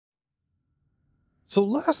So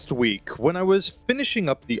last week, when I was finishing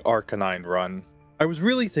up the Arcanine run, I was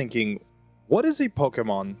really thinking, what is a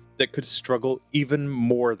Pokemon that could struggle even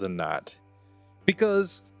more than that?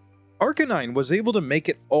 Because Arcanine was able to make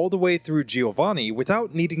it all the way through Giovanni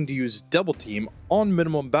without needing to use Double Team on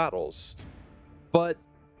minimum battles. But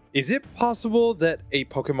is it possible that a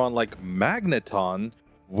Pokemon like Magneton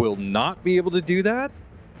will not be able to do that?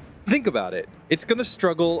 Think about it. It's going to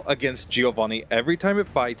struggle against Giovanni every time it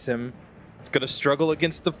fights him. It's going to struggle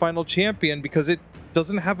against the final champion because it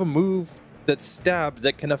doesn't have a move that's stab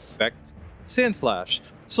that can affect Sandslash.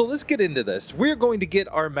 So let's get into this. We're going to get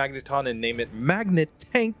our Magneton and name it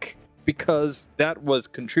Magnetank because that was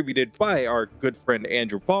contributed by our good friend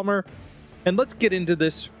Andrew Palmer. And let's get into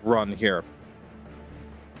this run here.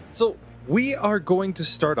 So we are going to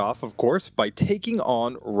start off, of course, by taking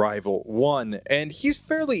on Rival 1. And he's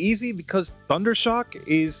fairly easy because Thundershock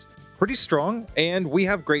is pretty strong and we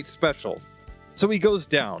have great special. So he goes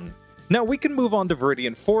down. Now we can move on to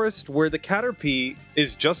Viridian Forest where the Caterpie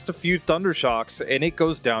is just a few Thundershocks and it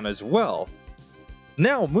goes down as well.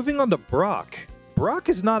 Now moving on to Brock. Brock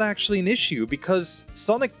is not actually an issue because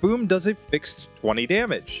Sonic Boom does a fixed 20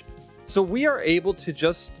 damage. So we are able to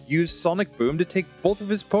just use Sonic Boom to take both of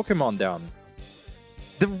his Pokemon down.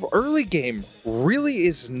 The early game really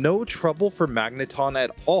is no trouble for Magneton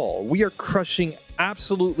at all. We are crushing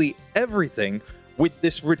absolutely everything with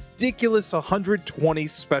this ridiculous 120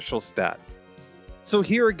 special stat. So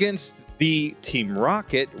here against the Team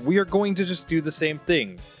Rocket, we are going to just do the same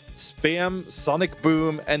thing. Spam Sonic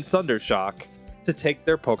Boom and Thundershock to take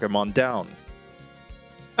their Pokemon down.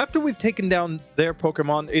 After we've taken down their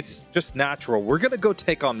Pokemon, it's just natural. We're going to go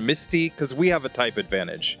take on Misty because we have a type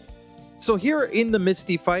advantage. So here in the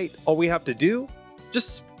Misty fight, all we have to do,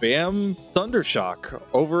 just spam Thundershock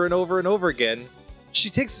over and over and over again. She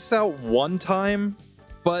takes us out one time,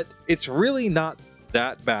 but it's really not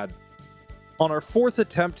that bad. On our fourth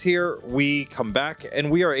attempt here, we come back and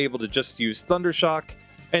we are able to just use Thundershock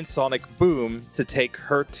and Sonic Boom to take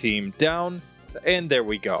her team down, and there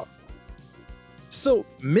we go. So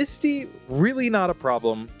Misty, really not a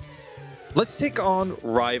problem. Let's take on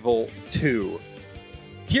Rival 2.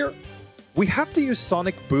 Here, we have to use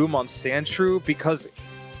Sonic Boom on Sandshrew because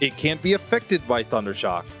it can't be affected by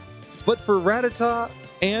Thundershock. But for Rattata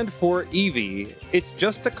and for Eevee, it's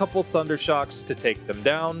just a couple Thundershocks to take them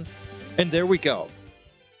down, and there we go.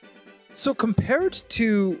 So compared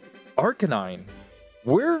to Arcanine,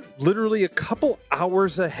 we're literally a couple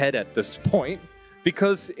hours ahead at this point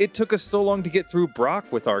because it took us so long to get through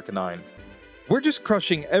Brock with Arcanine. We're just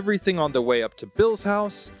crushing everything on the way up to Bill's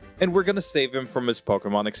house, and we're going to save him from his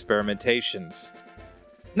Pokemon experimentations.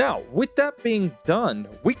 Now, with that being done,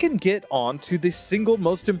 we can get on to the single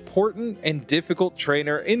most important and difficult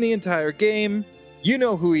trainer in the entire game. You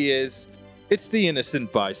know who he is. It's the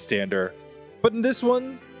innocent bystander. But in this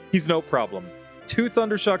one, he's no problem. 2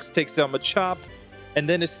 Thundershocks takes down Machop, and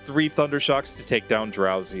then it's 3 Thundershocks to take down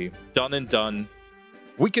Drowsy. Done and done.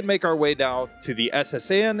 We can make our way now to the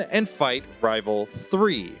SSN and fight Rival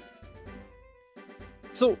 3.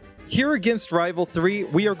 So here against Rival 3,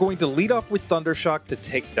 we are going to lead off with Thundershock to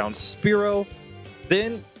take down Spearow,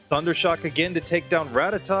 then Thundershock again to take down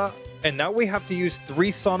Rattata, and now we have to use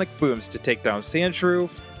 3 Sonic Booms to take down Sandshrew,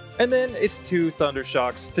 and then it's 2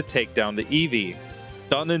 Thundershocks to take down the Eevee.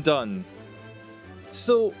 Done and done.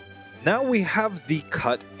 So now we have the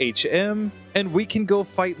cut HM, and we can go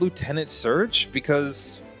fight Lieutenant Surge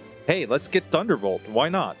because, hey, let's get Thunderbolt, why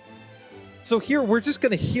not? So here, we're just going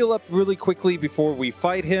to heal up really quickly before we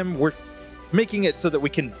fight him. We're making it so that we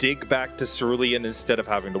can dig back to Cerulean instead of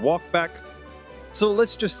having to walk back. So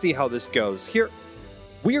let's just see how this goes. Here,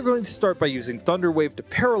 we are going to start by using Thunder Wave to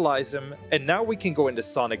paralyze him, and now we can go into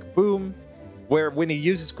Sonic Boom, where when he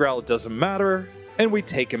uses Growl it doesn't matter, and we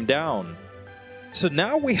take him down. So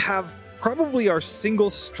now we have probably our single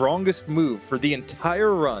strongest move for the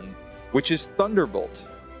entire run, which is Thunderbolt.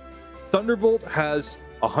 Thunderbolt has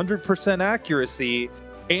 100% accuracy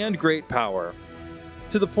and great power,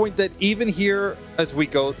 to the point that even here, as we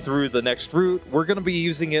go through the next route, we're going to be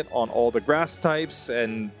using it on all the grass types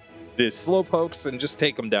and the Slowpokes and just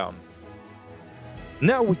take them down.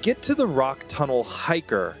 Now we get to the Rock Tunnel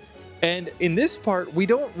Hiker, and in this part, we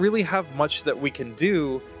don't really have much that we can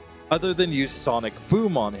do other than use Sonic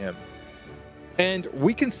Boom on him. And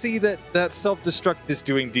we can see that that self-destruct is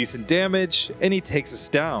doing decent damage, and he takes us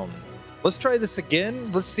down. Let's try this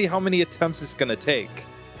again. Let's see how many attempts it's going to take.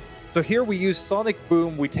 So here we use Sonic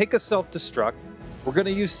Boom. We take a self-destruct. We're going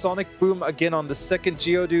to use Sonic Boom again on the second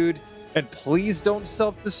Geodude. And please don't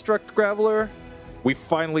self-destruct, Graveler. We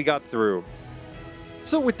finally got through.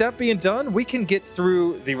 So with that being done, we can get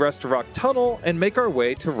through the Rest of Rock Tunnel and make our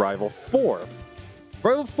way to Rival 4.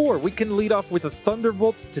 Rival 4, we can lead off with a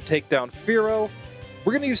Thunderbolt to take down Fearow.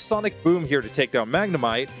 We're going to use Sonic Boom here to take down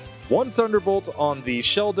Magnemite. One Thunderbolt on the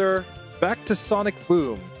Shellder, back to Sonic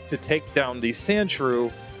Boom to take down the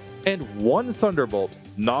Sandshrew, and one Thunderbolt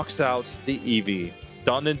knocks out the Eevee.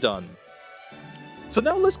 Done and done. So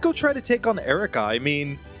now let's go try to take on Erica. I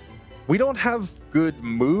mean, we don't have good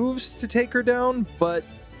moves to take her down, but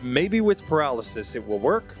maybe with Paralysis it will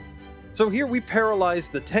work. So here we paralyze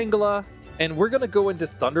the Tangela, and we're going to go into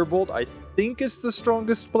Thunderbolt. I think it's the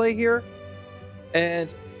strongest play here.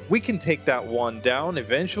 And we can take that one down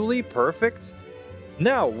eventually. Perfect.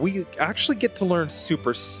 Now, we actually get to learn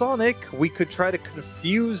Supersonic. We could try to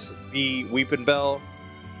confuse the Weepin' Bell.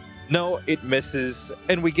 No, it misses,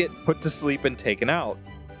 and we get put to sleep and taken out.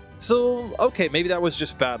 So, okay, maybe that was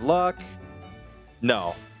just bad luck.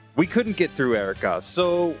 No, we couldn't get through Erica,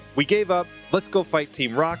 so we gave up. Let's go fight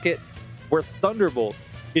Team Rocket, where Thunderbolt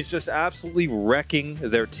is just absolutely wrecking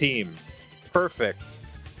their team. Perfect.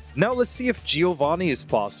 Now let's see if Giovanni is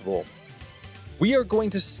possible. We are going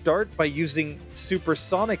to start by using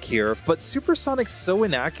Supersonic here, but Supersonic's so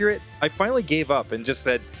inaccurate, I finally gave up and just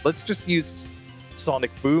said, let's just use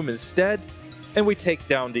Sonic Boom instead, and we take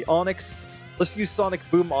down the Onix. Let's use Sonic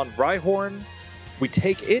Boom on Rhyhorn. We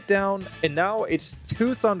take it down, and now it's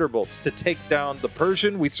 2 Thunderbolts to take down the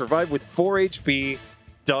Persian. We survive with 4 HP.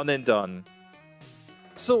 Done and done.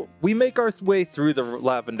 So we make our way through the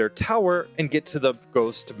Lavender Tower and get to the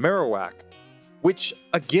Ghost Marowak, which,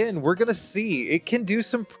 again, we're going to see it can do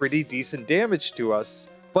some pretty decent damage to us,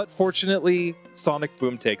 but fortunately, Sonic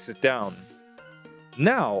Boom takes it down.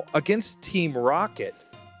 Now, against Team Rocket,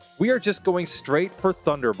 we are just going straight for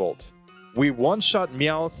Thunderbolt. We one-shot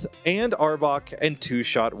Meowth and Arbok and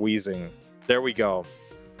two-shot Weezing. There we go.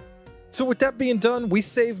 So with that being done, we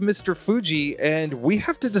save Mr. Fuji, and we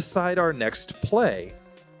have to decide our next play.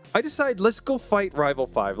 I decide, let's go fight Rival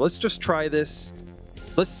 5. Let's just try this.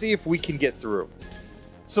 Let's see if we can get through.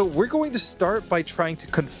 So we're going to start by trying to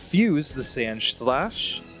confuse the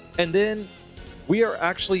Sandslash, and then we are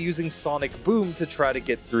actually using Sonic Boom to try to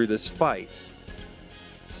get through this fight.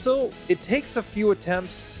 So it takes a few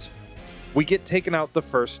attempts. We get taken out the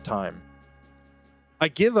first time. I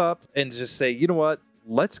give up and just say, you know what?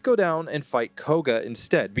 Let's go down and fight Koga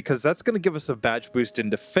instead, because that's going to give us a badge boost in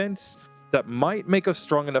defense that might make us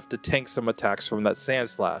strong enough to tank some attacks from that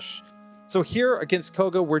Sandslash. So here against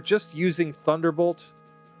Koga, we're just using Thunderbolt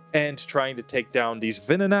and trying to take down these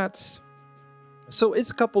Venonats. So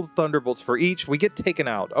it's a couple of Thunderbolts for each. We get taken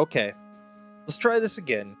out. Okay, let's try this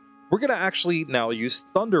again. We're going to actually now use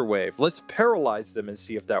Thunder Wave. Let's paralyze them and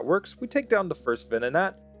see if that works. We take down the first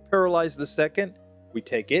Venonat, paralyze the second, we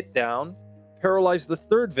take it down, paralyze the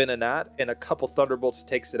third Venonat, and a couple Thunderbolts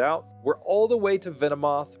takes it out. We're all the way to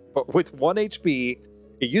Venomoth, but with 1 HP,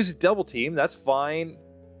 it uses Double Team, that's fine,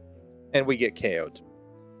 and we get KO'd.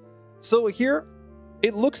 So here,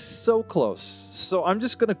 it looks so close. So I'm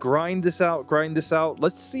just going to grind this out.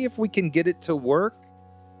 Let's see if we can get it to work.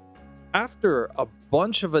 After a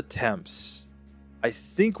bunch of attempts, I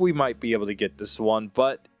think we might be able to get this one,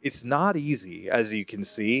 but it's not easy, as you can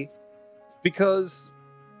see, because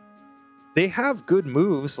they have good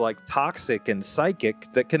moves like Toxic and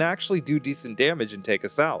Psychic that can actually do decent damage and take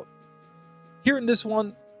us out. Here in this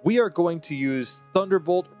one, we are going to use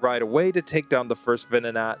Thunderbolt right away to take down the first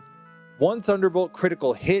Venonat. One Thunderbolt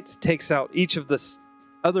critical hit takes out each of the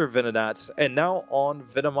other Venonats, and now on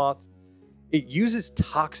Venomoth, it uses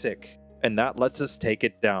Toxic, and that lets us take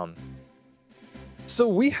it down. So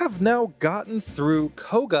we have now gotten through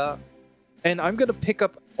Koga, and I'm going to pick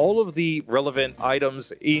up all of the relevant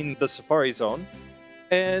items in the Safari Zone,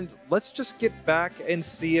 and let's just get back and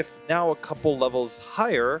see if now a couple levels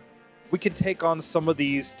higher, we can take on some of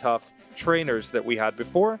these tough trainers that we had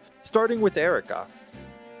before, starting with Erica.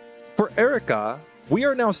 For Erica, we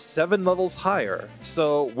are now 7 levels higher,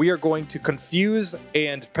 so we are going to confuse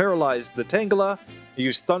and paralyze the Tangela,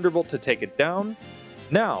 use Thunderbolt to take it down.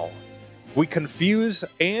 Now, we confuse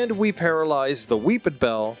and we paralyze the Weepin'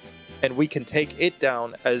 Bell, and we can take it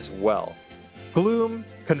down as well. Gloom,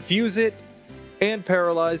 confuse it, and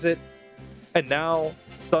paralyze it, and now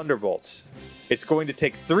Thunderbolts. It's going to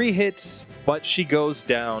take 3 hits, but she goes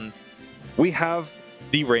down. We have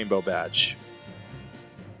the Rainbow Badge.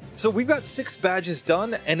 So we've got 6 badges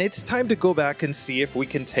done, and it's time to go back and see if we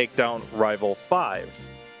can take down Rival 5.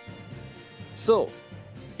 So,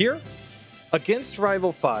 here, against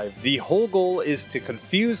Rival 5, the whole goal is to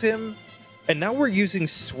confuse him, and now we're using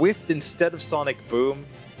Swift instead of Sonic Boom.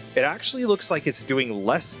 It actually looks like it's doing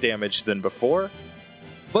less damage than before.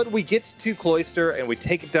 But we get to Cloyster and we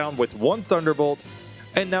take it down with one Thunderbolt,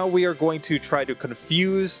 and now we are going to try to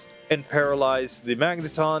confuse and paralyze the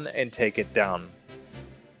Magneton and take it down.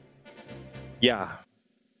 Yeah,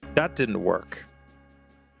 that didn't work.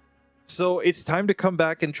 So it's time to come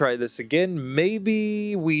back and try this again.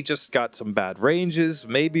 Maybe we just got some bad ranges.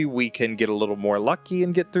 Maybe we can get a little more lucky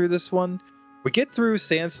and get through this one. We get through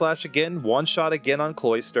Sandslash again, one shot again on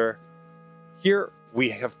Cloyster. Here we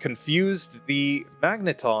have confused the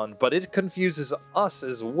Magneton, but it confuses us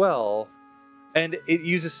as well. And it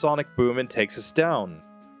uses Sonic Boom and takes us down.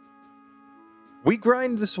 We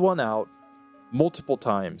grind this one out multiple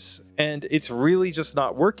times, and it's really just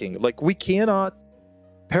not working. Like, we cannot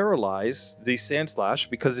paralyze the Sandslash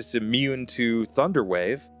because it's immune to Thunder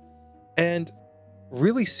Wave, and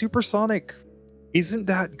really Supersonic isn't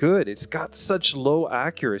that good. It's got such low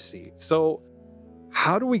accuracy. So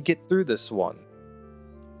how do we get through this one?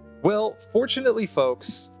 Well, fortunately,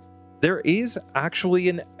 folks, there is actually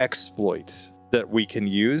an exploit that we can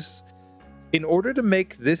use in order to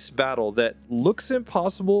make this battle that looks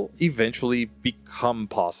impossible eventually become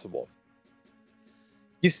possible.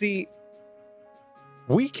 You see,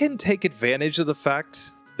 we can take advantage of the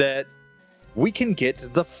fact that we can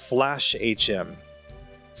get the Flash HM.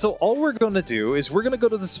 So all we're going to do is we're going to go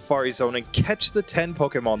to the Safari Zone and catch the 10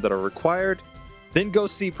 Pokemon that are required, then go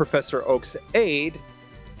see Professor Oak's aid,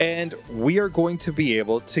 and we are going to be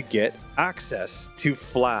able to get access to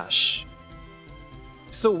Flash.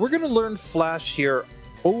 So we're going to learn Flash here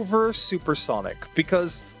over Supersonic,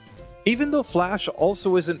 because even though Flash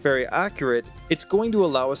also isn't very accurate, it's going to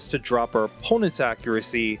allow us to drop our opponent's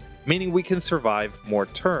accuracy, meaning we can survive more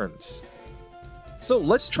turns. So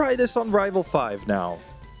let's try this on Rival 5 now.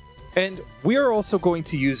 And we are also going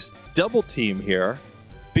to use Double Team here,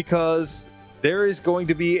 because there is going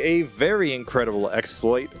to be a very incredible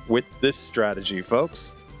exploit with this strategy,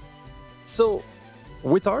 folks. So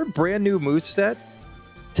with our brand new moveset,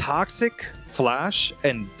 Toxic, Flash,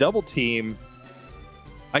 and Double Team,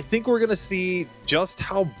 I think we're going to see just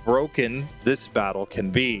how broken this battle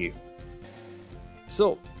can be.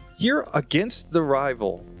 So here against the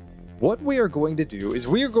rival, what we are going to do is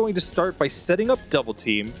we are going to start by setting up Double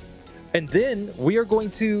Team, and then we are going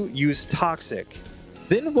to use Toxic.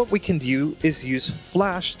 Then what we can do is use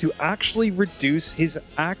Flash to actually reduce his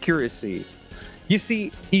accuracy. You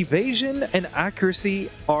see, evasion and accuracy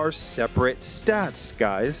are separate stats,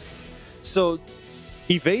 guys. So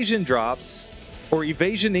evasion drops, or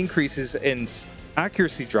evasion increases and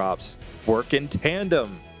accuracy drops, work in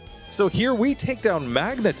tandem. So here we take down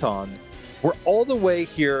Magneton. We're all the way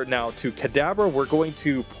here now to Kadabra. We're going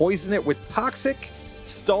to poison it with Toxic,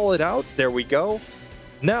 stall it out. There we go.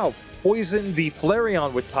 Now poison the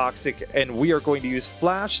Flareon with Toxic, and we are going to use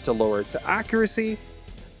Flash to lower its accuracy,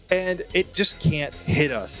 and it just can't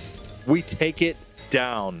hit us. We take it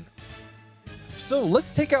down. So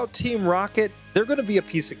let's take out Team Rocket. They're going to be a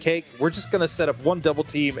piece of cake. We're just going to set up one Double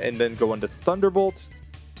Team and then go into Thunderbolts,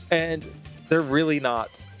 and they're really not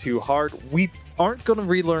too hard. We aren't going to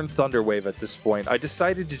relearn Thunder Wave at this point. I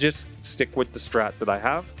decided to just stick with the strat that I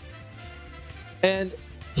have. And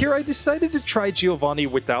here I decided to try Giovanni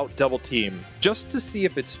without Double Team, just to see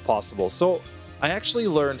if it's possible. So I actually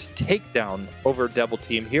learned Takedown over Double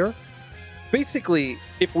Team here. Basically,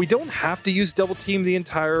 if we don't have to use Double Team the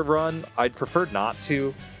entire run, I'd prefer not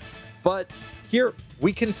to. But here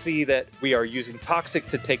we can see that we are using Toxic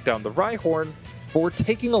to take down the Rhyhorn, but we're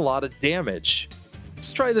taking a lot of damage.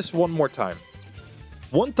 Let's try this one more time.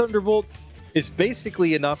 One Thunderbolt is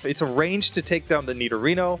basically enough. It's a range to take down the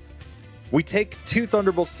Nidorino. We take two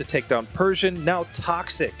Thunderbolts to take down Persian, now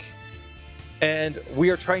Toxic. And we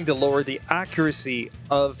are trying to lower the accuracy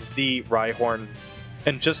of the Rhyhorn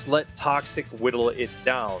and just let Toxic whittle it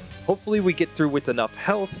down. Hopefully we get through with enough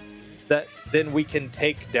health that then we can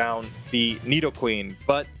take down the Nidoqueen,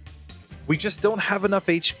 but we just don't have enough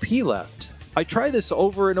HP left. I try this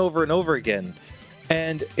over and over and over again,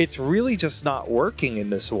 and it's really just not working in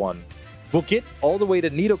this one. We'll get all the way to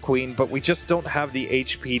Nidoqueen, but we just don't have the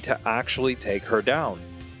HP to actually take her down.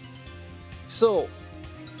 So,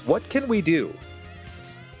 what can we do?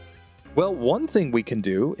 Well, one thing we can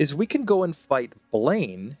do is we can go and fight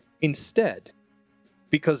Blaine instead,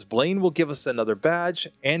 because Blaine will give us another badge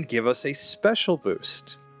and give us a special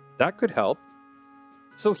boost. That could help.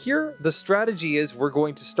 So here, the strategy is we're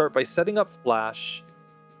going to start by setting up Flash.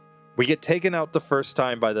 We get taken out the first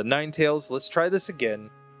time by the Ninetales. Let's try this again.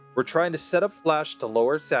 We're trying to set up Flash to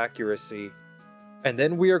lower its accuracy, and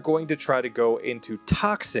then we are going to try to go into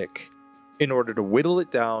Toxic in order to whittle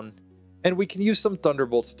it down, and we can use some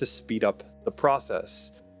Thunderbolts to speed up the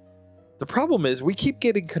process. The problem is we keep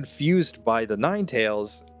getting confused by the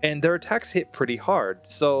Ninetales, and their attacks hit pretty hard,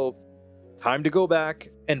 so time to go back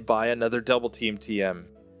and buy another Double Team TM.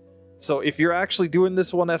 So if you're actually doing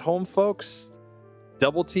this one at home, folks,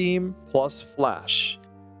 Double Team plus Flash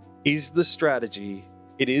is the strategy.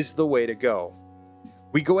 It is the way to go.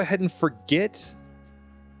 We go ahead and forget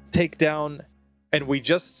Takedown, and we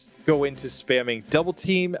just go into spamming Double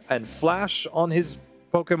Team and Flash on his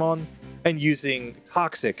Pokemon and using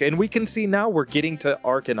Toxic. And we can see now we're getting to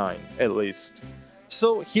Arcanine, at least.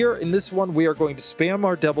 So here in this one, we are going to spam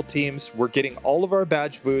our Double Teams. We're getting all of our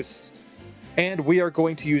badge boosts. And we are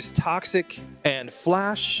going to use Toxic and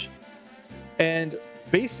Flash. And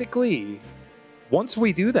basically, once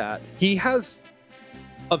we do that, he has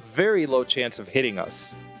a very low chance of hitting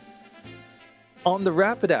us. On the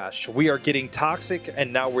Rapidash, we are getting Toxic,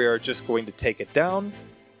 and now we are just going to take it down.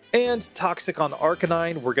 And Toxic on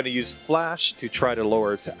Arcanine, we're going to use Flash to try to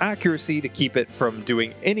lower its accuracy to keep it from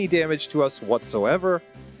doing any damage to us whatsoever.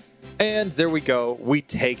 And there we go, we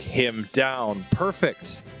take him down.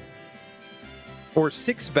 Perfect. Or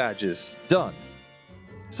 6 badges, done.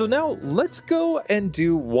 So now let's go and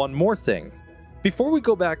do one more thing. Before we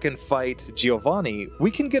go back and fight Giovanni,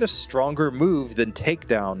 we can get a stronger move than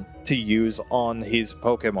Takedown to use on his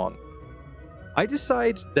Pokemon. I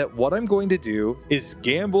decide that what I'm going to do is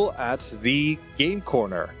gamble at the game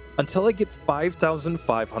corner until I get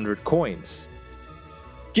 5,500 coins.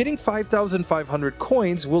 Getting 5,500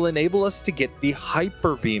 coins will enable us to get the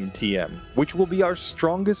Hyper Beam TM, which will be our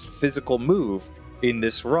strongest physical move in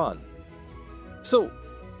this run. So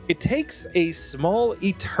it takes a small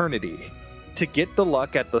eternity to get the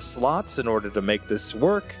luck at the slots in order to make this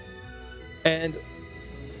work, and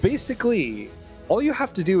basically all you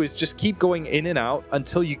have to do is just keep going in and out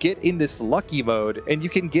until you get in this lucky mode and you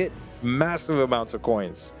can get massive amounts of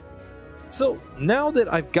coins. So now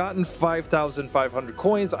that I've gotten 5,500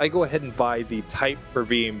 coins, I go ahead and buy the Hyper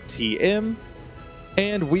Beam TM,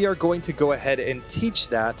 and we are going to go ahead and teach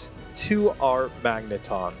that to our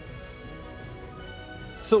Magneton.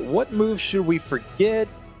 So what move should we forget?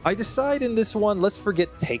 I decide in this one, let's forget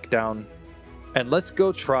Takedown, and let's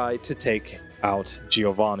go try to take out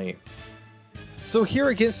Giovanni. So here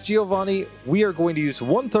against Giovanni, we are going to use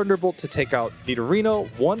 1 Thunderbolt to take out Nidorino,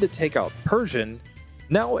 1 to take out Persian.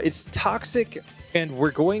 Now it's Toxic, and we're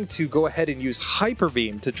going to go ahead and use Hyper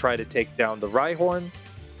Beam to try to take down the Rhyhorn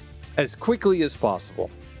as quickly as possible.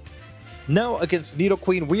 Now against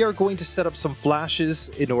Nidoqueen, we are going to set up some flashes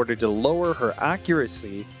in order to lower her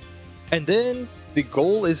accuracy, and then the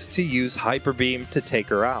goal is to use Hyper Beam to take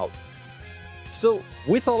her out. So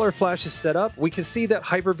with all our flashes set up, we can see that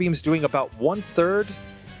Hyper Beam's doing about 1/3,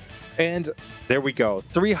 and there we go.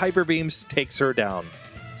 3 Hyper Beams takes her down.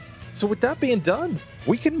 So with that being done,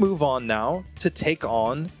 we can move on now to take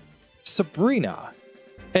on Sabrina.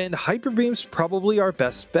 And Hyper Beam's probably our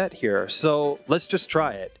best bet here, so let's just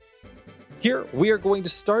try it. Here, we are going to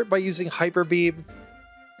start by using Hyper Beam.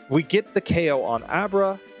 We get the KO on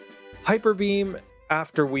Abra. Hyper Beam,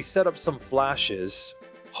 after we set up some flashes,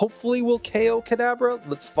 hopefully we'll KO Kadabra.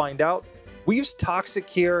 Let's find out. We use Toxic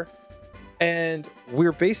here, and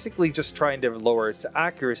we're basically just trying to lower its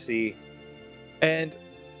accuracy. And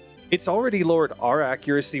it's already lowered our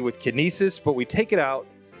accuracy with Kinesis, but we take it out.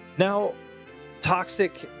 Now,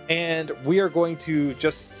 Toxic, and we are going to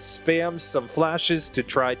just spam some flashes to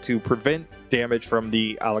try to prevent damage from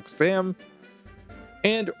the Alakazam.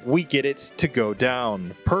 And we get it to go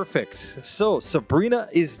down. Perfect. So Sabrina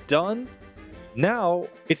is done. Now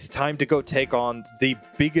it's time to go take on the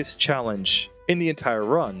biggest challenge in the entire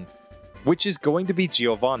run, which is going to be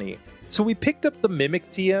Giovanni. So we picked up the Mimic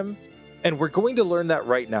TM, and we're going to learn that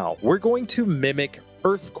right now. We're going to Mimic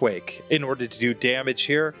Earthquake in order to do damage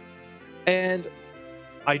here. And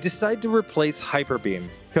I decide to replace Hyper Beam,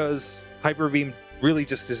 because Hyper Beam really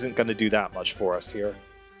just isn't going to do that much for us here.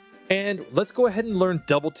 And let's go ahead and learn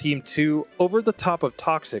Double Team 2 over the top of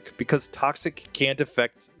Toxic, because Toxic can't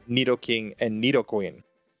affect Nidoking and Nidoqueen.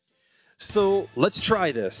 So let's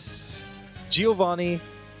try this. Giovanni,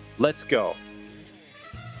 let's go.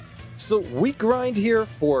 So we grind here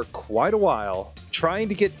for quite a while, trying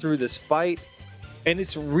to get through this fight, and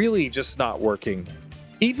it's really just not working.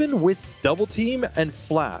 Even with Double Team and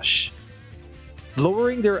Flash,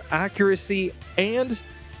 lowering their accuracy and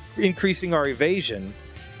increasing our evasion,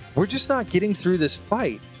 we're just not getting through this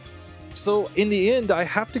fight. So in the end, I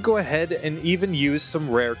have to go ahead and even use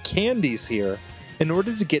some rare candies here in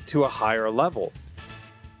order to get to a higher level.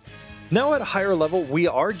 Now at a higher level, we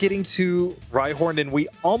are getting to Rhyhorn, and we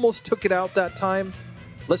almost took it out that time.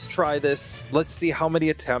 Let's try this. Let's see how many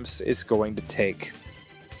attempts it's going to take.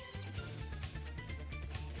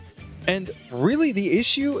 And really the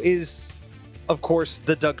issue is, of course,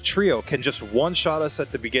 the Doug trio can just one-shot us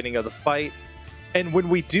at the beginning of the fight. And when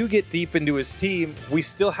we do get deep into his team, we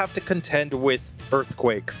still have to contend with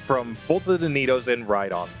Earthquake from both of the Nidos and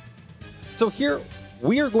Rhydon. So here,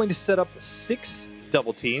 we are going to set up 6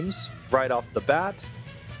 double teams right off the bat.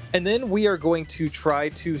 And then we are going to try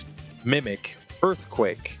to mimic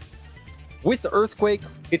Earthquake. With Earthquake,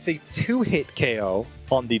 it's a 2-hit KO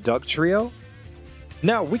on the Doug trio.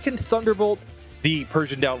 Now, we can Thunderbolt the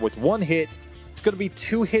Persian down with 1 hit. It's going to be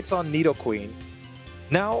 2 hits on Nidoqueen.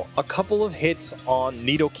 Now, a couple of hits on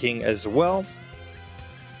Nidoking as well.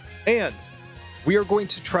 And we are going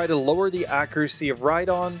to try to lower the accuracy of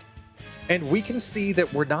Rhydon. And we can see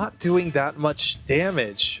that we're not doing that much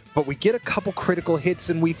damage, but we get a couple critical hits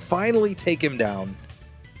and we finally take him down.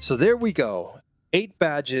 So there we go. 8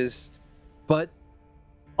 badges. But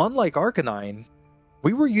unlike Arcanine,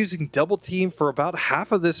 we were using double team for about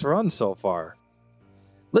half of this run so far.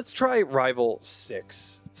 Let's try Rival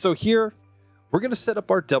 6. So here, we're going to set up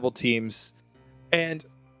our double teams, and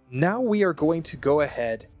now we are going to go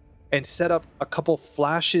ahead and set up a couple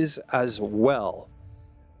flashes as well.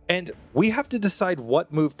 And we have to decide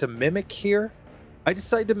what move to mimic here. I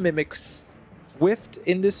decided to mimic Swift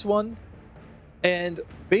in this one, and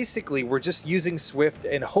basically we're just using Swift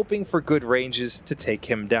and hoping for good ranges to take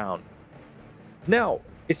him down. Now,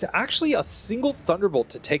 it's actually a single Thunderbolt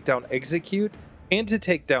to take down Execute and to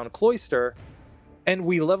take down Cloyster, and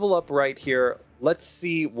we level up right here. Let's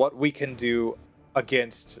see what we can do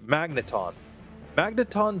against Magneton.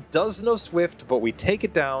 Magneton does no Swift, but we take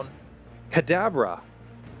it down. Kadabra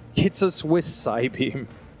hits us with Psybeam.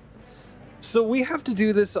 So we have to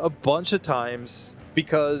do this a bunch of times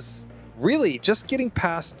because really just getting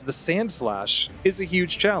past the Sand Slash is a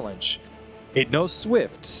huge challenge. It knows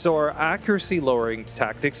Swift, so our accuracy lowering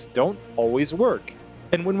tactics don't always work.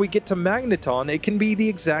 And when we get to Magneton, it can be the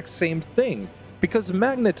exact same thing, because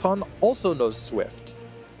Magneton also knows Swift.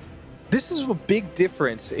 This is a big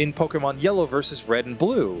difference in Pokemon Yellow versus Red and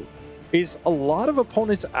Blue, is a lot of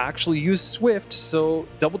opponents actually use Swift, so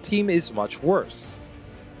Double Team is much worse.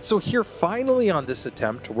 So here, finally on this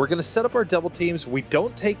attempt, we're going to set up our double teams. We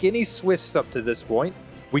don't take any Swifts up to this point.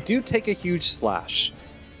 We do take a huge Slash.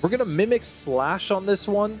 We're going to mimic Slash on this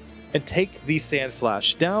one and take the Sand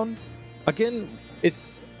Slash down. Again,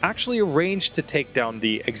 it's actually arranged to take down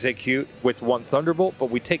the Execute with 1 Thunderbolt, but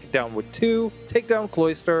we take it down with 2, take down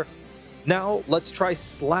Cloyster. Now let's try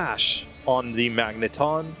Slash on the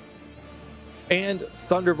Magneton and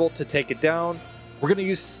Thunderbolt to take it down. We're going to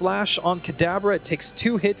use Slash on Kadabra. It takes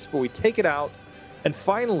 2 hits, but we take it out. And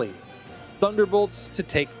finally, Thunderbolts to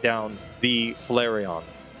take down the Flareon.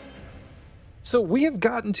 So we have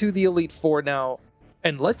gotten to the Elite Four now,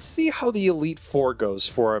 and let's see how the Elite Four goes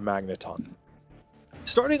for a Magneton.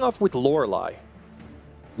 Starting off with Lorelei.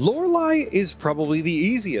 Lorelei is probably the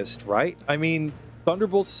easiest, right? I mean,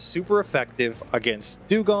 Thunderbolt's super effective against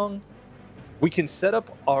Dugong. We can set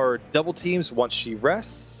up our double teams once she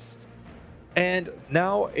rests. And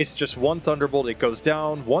now it's just 1 Thunderbolt, it goes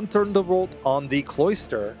down, 1 Thunderbolt on the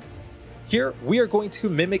Cloyster. Here, we are going to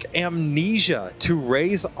mimic Amnesia to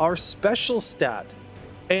raise our special stat.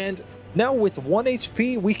 And now with 1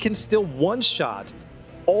 HP, we can still one-shot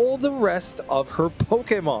all the rest of her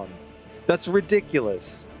Pokemon. That's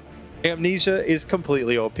ridiculous. Amnesia is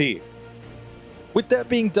completely OP. With that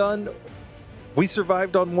being done, we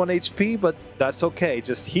survived on 1 HP, but that's okay.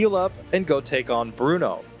 Just heal up and go take on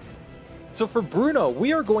Bruno. So for Bruno,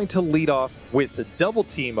 we are going to lead off with a double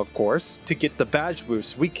team, of course, to get the badge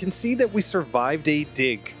boost. We can see that we survived a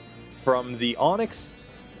dig from the Onix.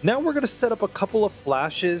 Now we're going to set up a couple of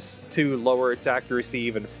flashes to lower its accuracy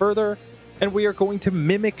even further, and we are going to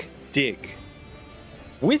mimic Dig.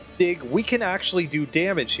 With Dig, we can actually do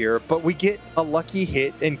damage here, but we get a lucky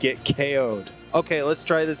hit and get KO'd. Okay, let's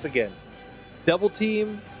try this again. Double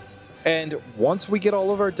team, and once we get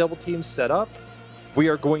all of our double teams set up, we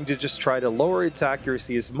are going to just try to lower its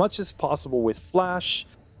accuracy as much as possible with Flash.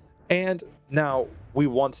 And now we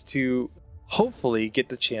want to hopefully get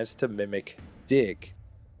the chance to mimic Dig.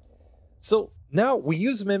 So now we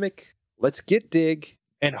use Mimic, let's get Dig,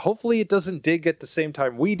 and hopefully it doesn't dig at the same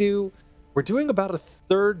time we do. We're doing about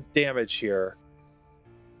 1/3 damage here.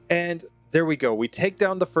 And there we go, we take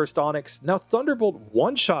down the first Onix. Now Thunderbolt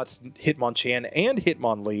one-shots Hitmonchan and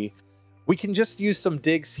Hitmonlee. We can just use some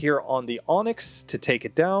digs here on the Onix to take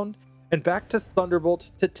it down, and back to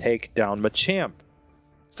Thunderbolt to take down Machamp.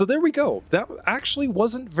 So there we go. That actually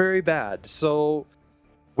wasn't very bad. So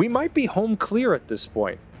we might be home clear at this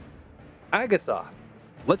point. Agatha.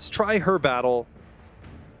 Let's try her battle.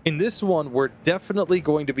 In this one, we're definitely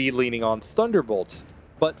going to be leaning on Thunderbolt.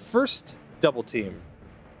 But first, Double Team.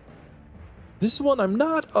 This one, I'm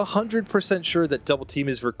not 100% sure that Double Team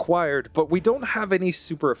is required, but we don't have any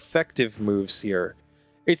super effective moves here.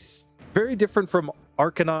 It's very different from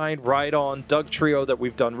Arcanine, Rhydon, Dugtrio that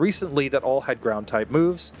we've done recently that all had ground-type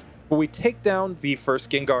moves. But we take down the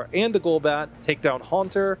first Gengar and the Golbat, take down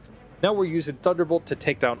Haunter. Now we're using Thunderbolt to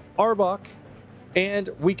take down Arbok. And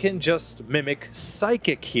we can just mimic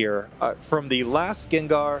Psychic here from the last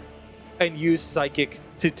Gengar and use Psychic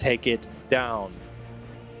to take it down.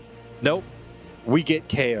 Nope, we get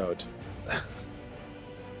KO'd.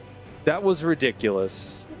 That was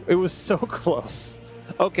ridiculous. It was so close.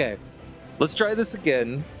 Okay, let's try this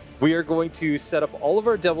again. We are going to set up all of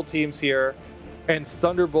our Double Teams here and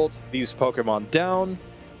Thunderbolt these Pokemon down.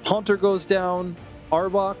 Haunter goes down.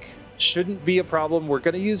 Arbok shouldn't be a problem. We're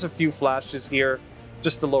going to use a few flashes here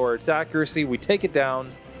just to lower its accuracy. We take it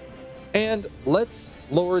down. And let's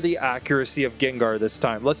lower the accuracy of Gengar this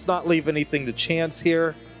time. Let's not leave anything to chance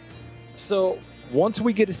here. So once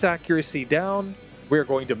we get its accuracy down, we're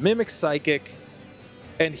going to mimic Psychic.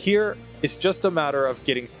 And here it's just a matter of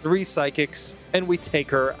getting 3 Psychics and we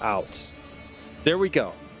take her out. There we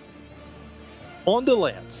go. On to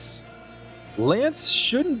Lance. Lance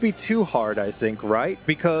shouldn't be too hard, I think, right?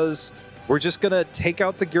 Because we're just going to take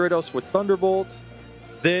out the Gyarados with Thunderbolt.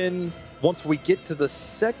 Then once we get to the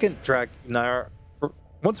second Dragonair,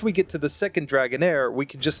 we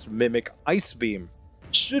can just mimic Ice Beam.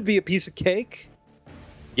 Should be a piece of cake.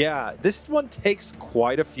 Yeah, this one takes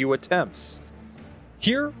quite a few attempts.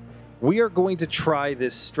 Here, we are going to try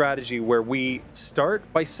this strategy where we start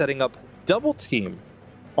by setting up Double Team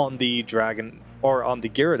on the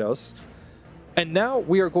Gyarados. And now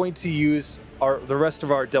we are going to use the rest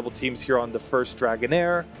of our Double Teams here on the first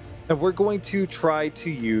Dragonair. And we're going to try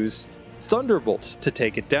to use Thunderbolt to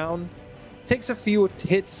take it down. Takes a few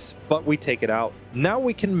hits, but we take it out. Now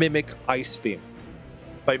we can mimic Ice Beam.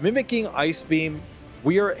 By mimicking Ice Beam,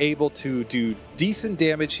 we are able to do decent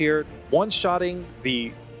damage here, one-shotting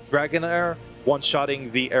the Dragonair,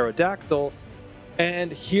 one-shotting the Aerodactyl.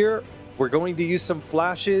 And here, we're going to use some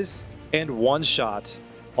flashes and one-shot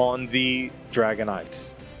on the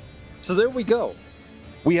Dragonites. So there we go.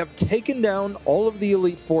 We have taken down all of the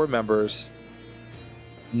Elite Four members.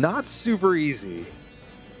 Not super easy.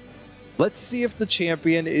 Let's see if the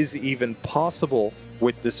champion is even possible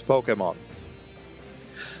with this Pokemon.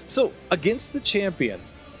 So, against the champion,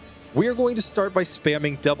 we are going to start by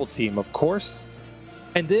spamming Double Team, of course.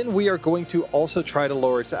 And then we are going to also try to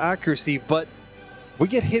lower its accuracy, but we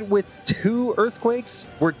get hit with 2 Earthquakes,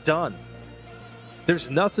 we're done. There's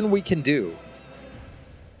nothing we can do.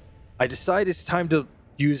 I decide it's time to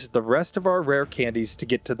use the rest of our rare candies to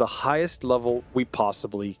get to the highest level we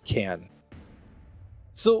possibly can.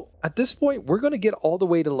 So at this point, we're going to get all the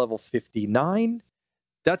way to level 59.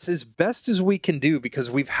 That's as best as we can do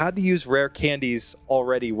because we've had to use rare candies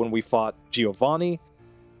already when we fought Giovanni.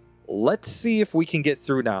 Let's see if we can get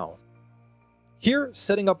through now. Here,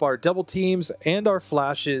 setting up our Double Teams and our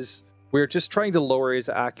flashes, we're just trying to lower his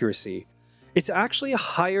accuracy. It's actually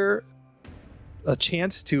a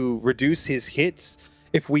chance to reduce his hits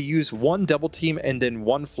if we use 1 Double Team and then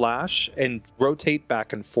 1 flash and rotate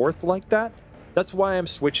back and forth like that. That's why I'm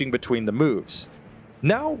switching between the moves.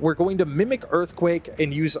 Now we're going to mimic Earthquake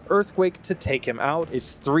and use Earthquake to take him out.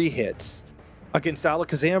 It's 3 hits. Against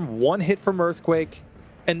Alakazam, 1 hit from Earthquake.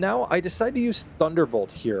 And now I decide to use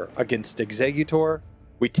Thunderbolt here against Exeggutor.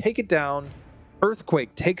 We take it down.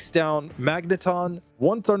 Earthquake takes down Magneton.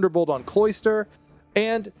 1 Thunderbolt on Cloyster.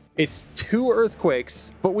 And it's 2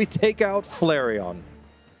 Earthquakes, but we take out Flareon.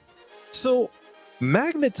 So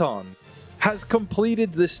Magneton has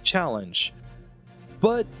completed this challenge,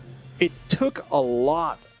 but it took a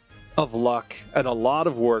lot of luck and a lot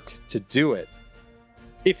of work to do it.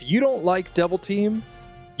 If you don't like Double Team,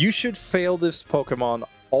 you should fail this Pokemon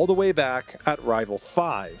all the way back at Rival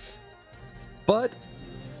 5. But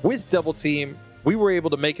with Double Team, we were able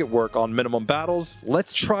to make it work on minimum battles.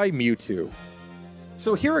 Let's try Mewtwo.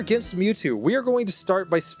 So here against Mewtwo, we are going to start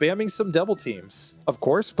by spamming some Double Teams, of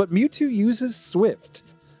course, but Mewtwo uses Swift,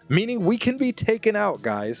 meaning we can be taken out,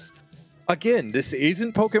 guys. Again, this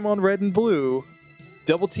isn't Pokemon Red and Blue.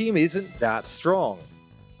 Double Team isn't that strong.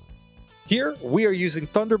 Here, we are using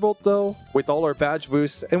Thunderbolt, though, with all our badge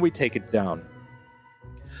boosts, and we take it down.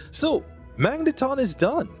 So, Magneton is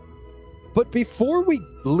done. But before we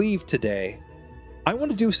leave today, I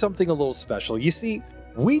want to do something a little special. You see,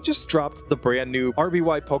 we just dropped the brand new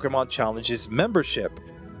RBY Pokemon Challenges membership,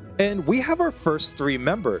 and we have our first 3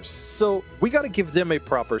 members, so we got to give them a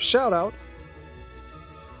proper shout out